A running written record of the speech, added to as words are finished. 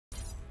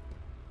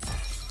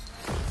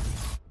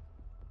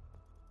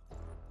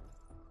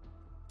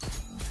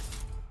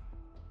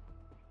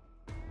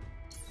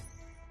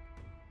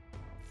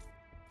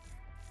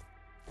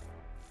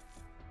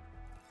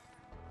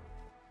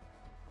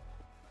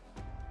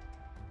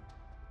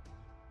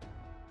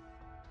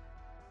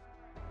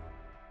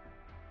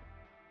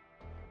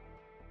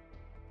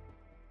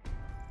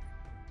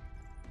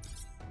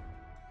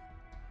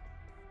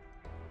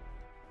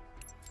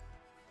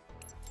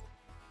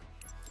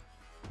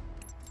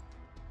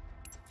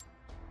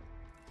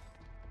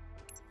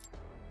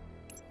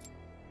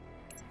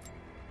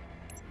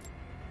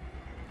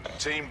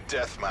Team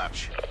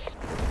deathmatch.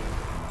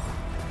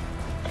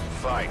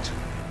 Fight.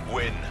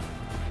 Win.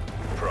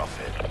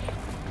 Profit.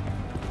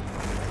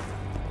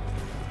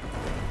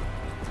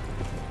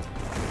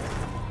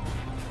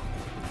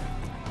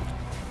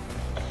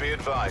 Be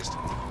advised.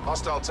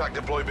 Hostile TAC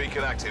deploy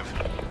beacon active.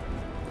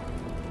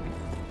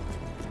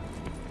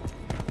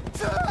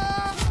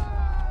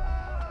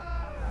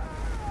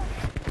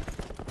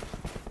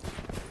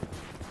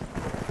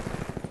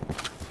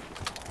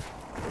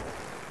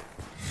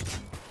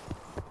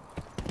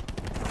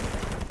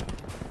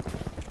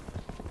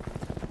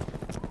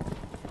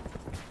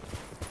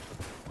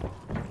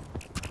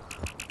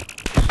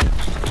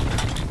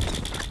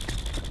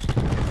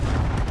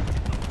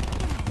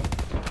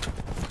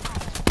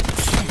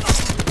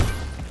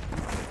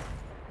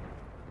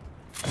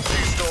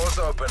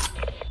 Open.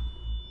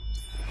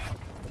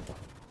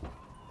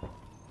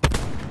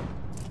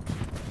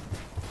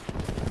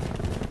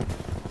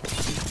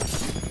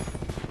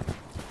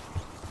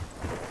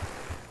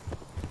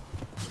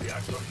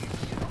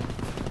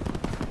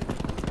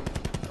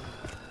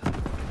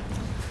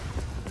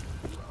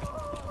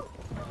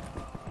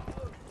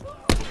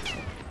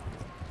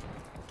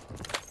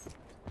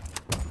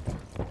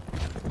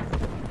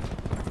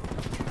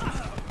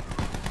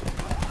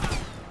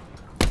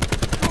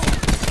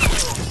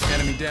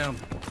 Enemy down.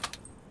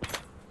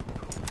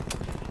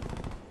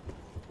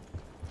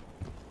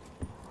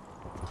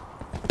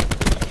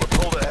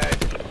 Pulled ahead.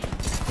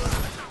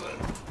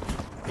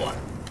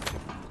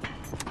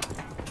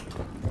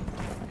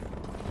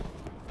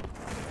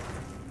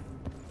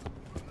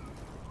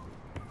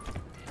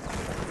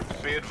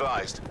 Be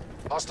advised.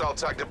 Hostile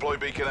TAC deploy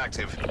beacon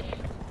active.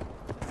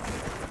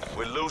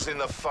 We're losing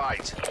the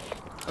fight.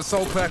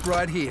 Assault pack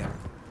right here.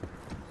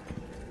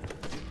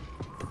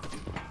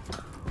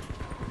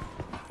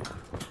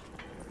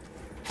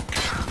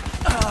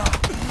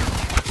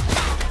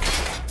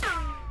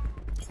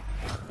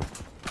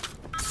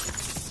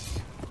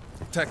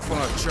 Tech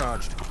 5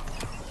 charged.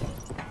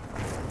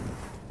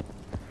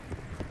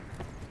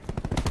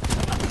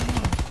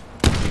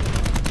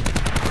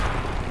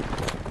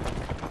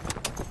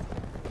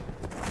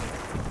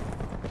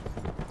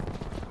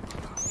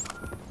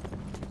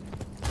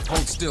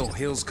 Hold still,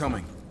 heel's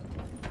coming.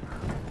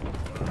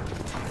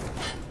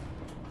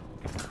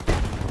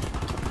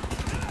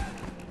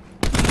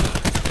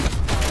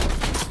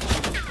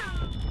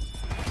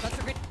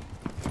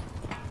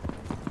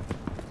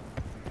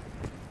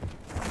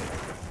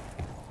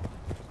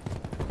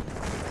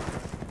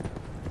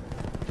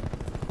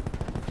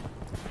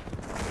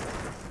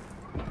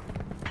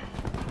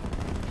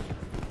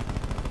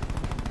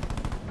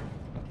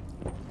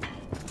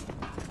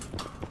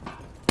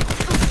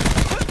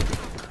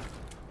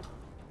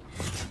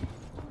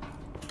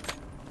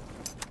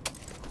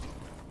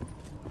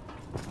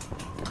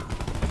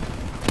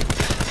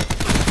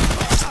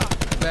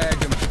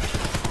 Bagged him.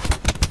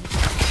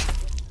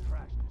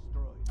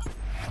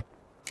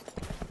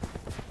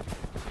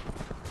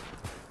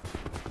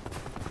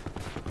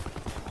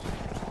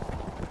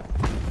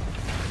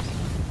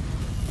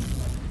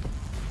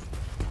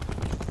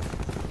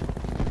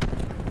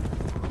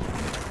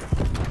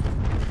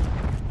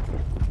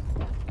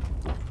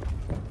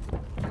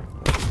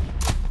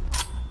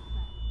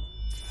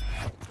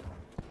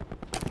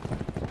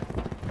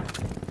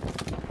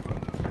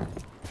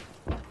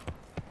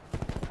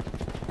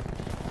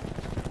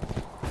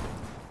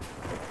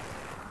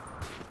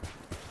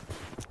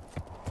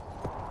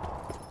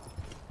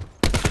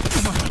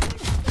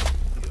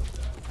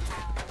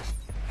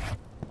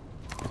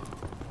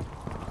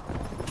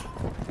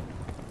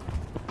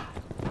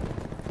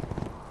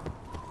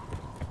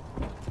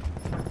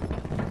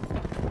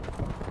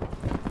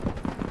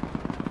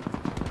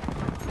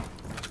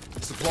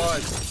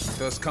 Supplies.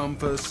 First come,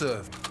 first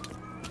served.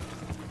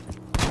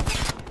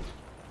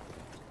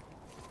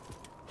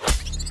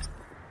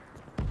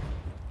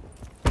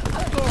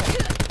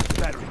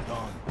 Battery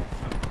gone.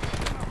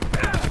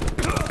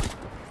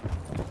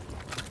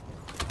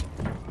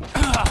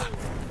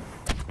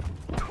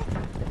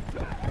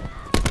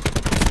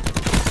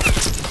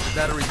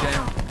 Battery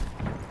down.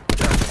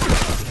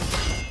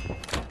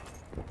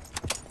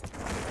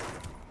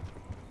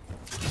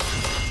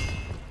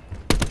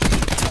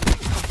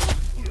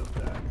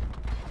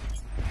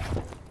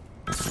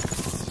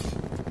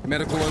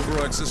 Medical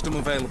override system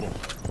available.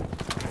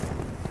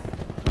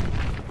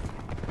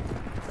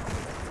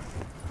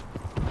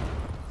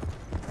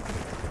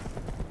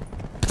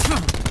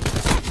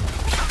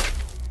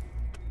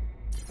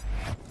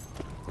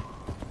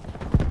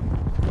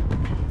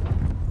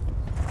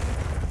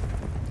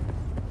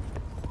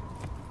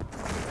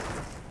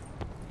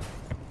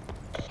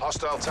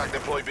 Hostile TAC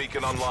deploy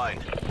beacon online.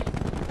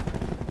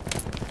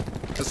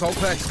 Assault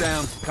pack's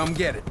down. Come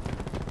get it.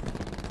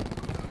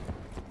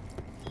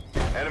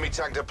 Enemy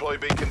TAC deploy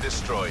beacon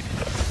destroyed.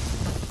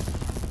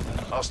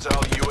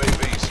 Hostile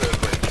UAV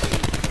circling.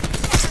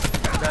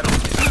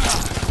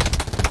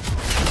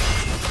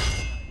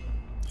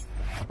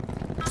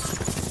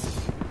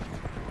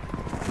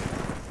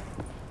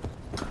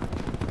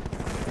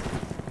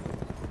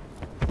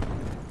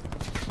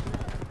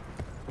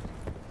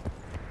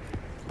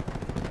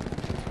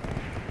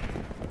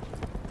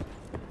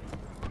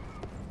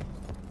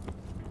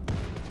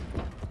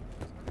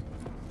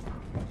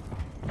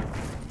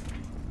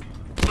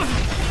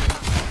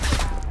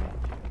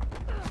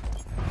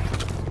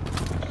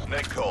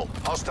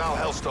 Hostile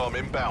Hellstorm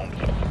inbound.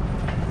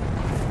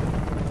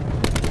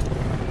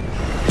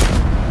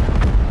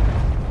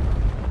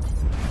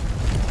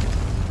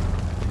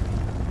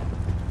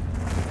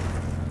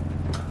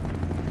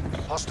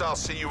 Hostile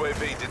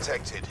CUAV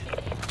detected.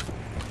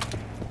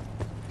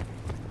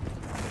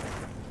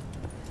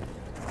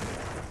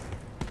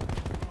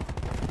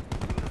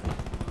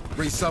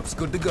 Resup's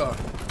good to go.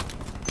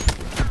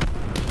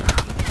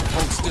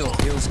 Hold still,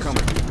 heal's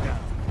coming.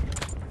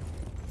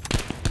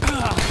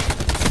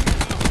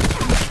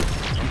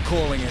 I'm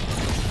calling it.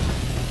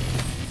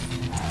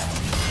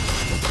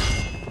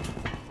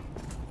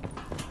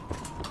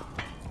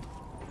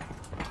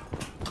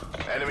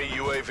 Enemy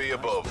UAV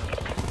above.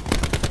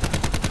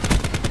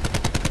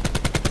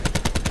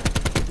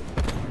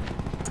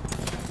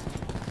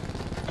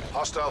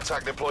 Hostile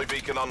TAC deploy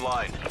beacon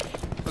online.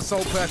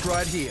 Assault pack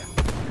right here.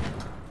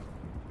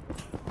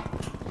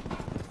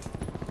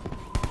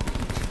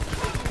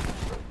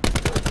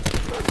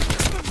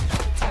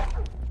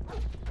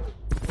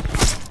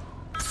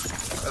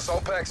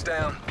 Assault pack's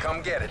down.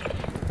 Come get it.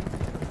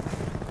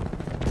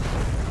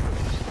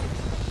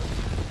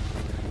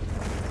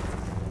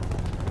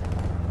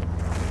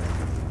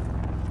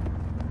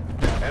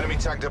 Enemy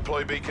TAC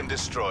deploy beacon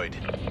destroyed.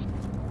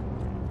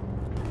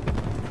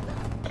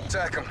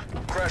 Attack him.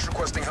 Crash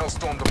requesting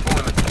Hellstorm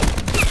deployment.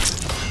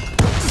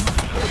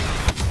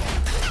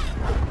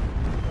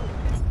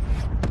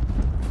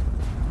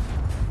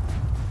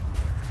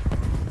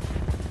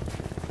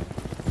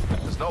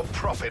 There's no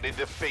profit in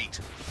defeat.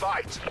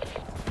 Fight!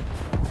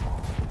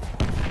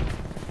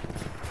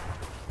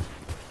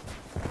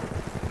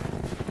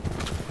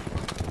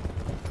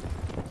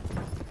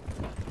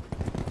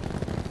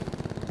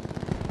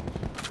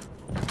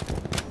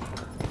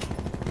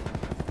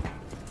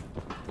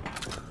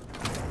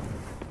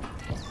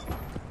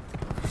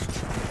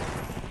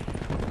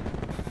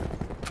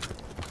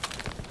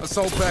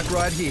 Assault pack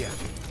right here.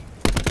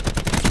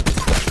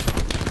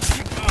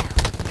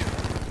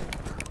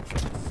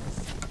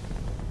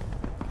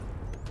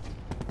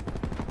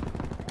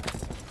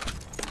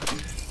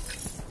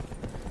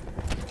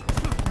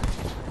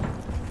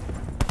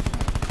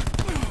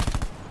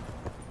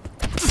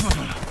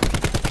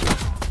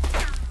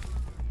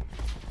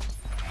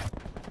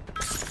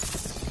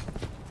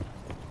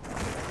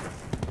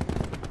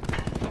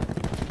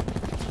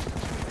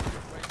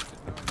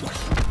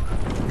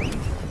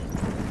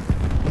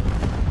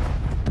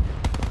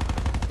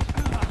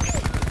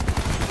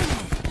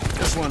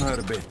 This one hurt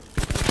a bit.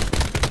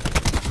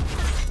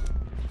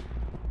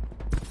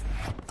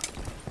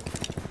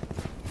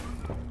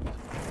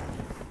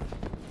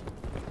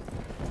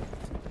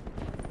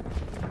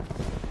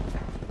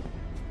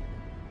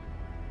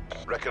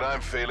 Reckon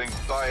I'm feeling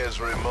buyer's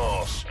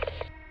remorse.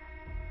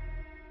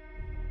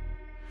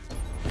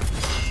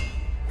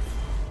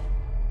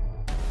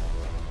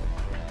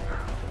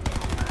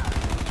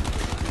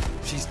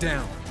 She's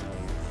down.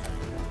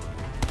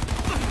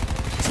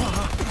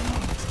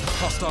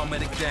 Hostile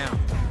medic down.